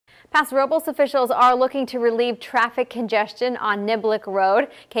Paso Robles officials are looking to relieve traffic congestion on Niblick Road.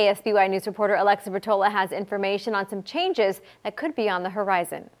 KSBY News reporter Alexa Bertola has information on some changes that could be on the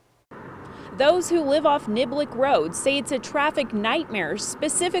horizon. Those who live off Niblick Road say it's a traffic nightmare,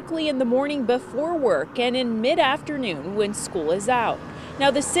 specifically in the morning before work and in mid-afternoon when school is out. Now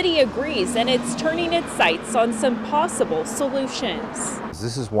the city agrees, and it's turning its sights on some possible solutions.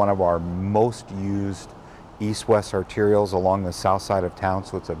 This is one of our most used east-west arterials along the south side of town,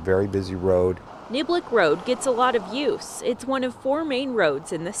 so it's a very busy road. Niblick Road gets a lot of use. It's one of 4 main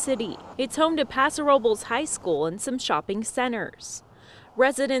roads in the city. It's home to Paso Robles High School and some shopping centers.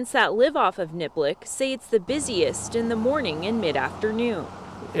 Residents that live off of Niblick say it's the busiest in the morning and mid-afternoon.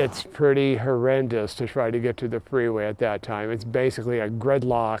 It's pretty horrendous to try to get to the freeway at that time. It's basically a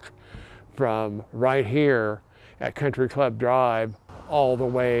gridlock from right here at Country Club Drive all the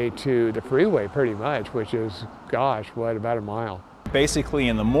way to the freeway pretty much, which is, gosh, what, about a mile. Basically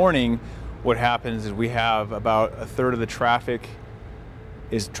in the morning, what happens is we have about a third of the traffic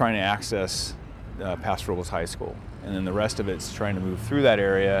is trying to access Paso Robles High School. And then the rest of it's trying to move through that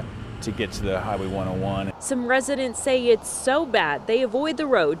area to get to the Highway 101. Some residents say it's so bad they avoid the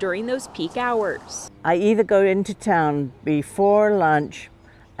road during those peak hours. I either go into town before lunch,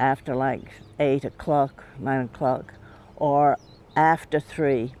 after like 8 o'clock, 9 o'clock, or after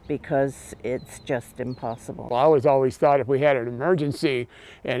 3, because it's just impossible. Well, I always thought if we had an emergency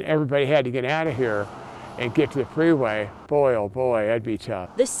and everybody had to get out of here and get to the freeway, boy, oh boy, that'd be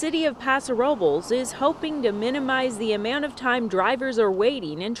tough. The city of Paso Robles is hoping to minimize the amount of time drivers are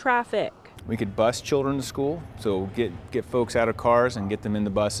waiting in traffic. We could bus children to school, so get folks out of cars and get them in the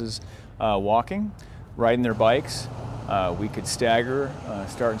buses walking, riding their bikes. We could stagger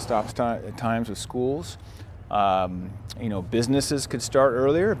start and stop times with schools. Businesses could start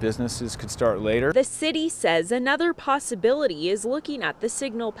earlier, businesses could start later. The city says another possibility is looking at the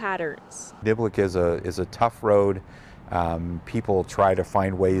signal patterns. Niblick is a tough road. People try to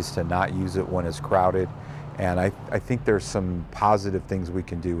find ways to not use it when it's crowded. And I think there's some positive things we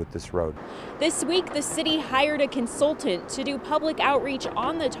can do with this road. This week, the city hired a consultant to do public outreach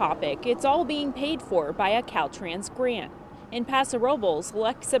on the topic. It's all being paid for by a Caltrans grant. In Paso Robles,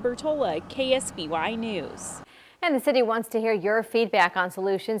 Alexa Bertola, KSBY News. And the city wants to hear your feedback on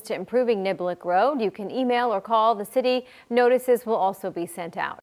solutions to improving Niblick Road. You can email or call the city. Notices will also be sent out.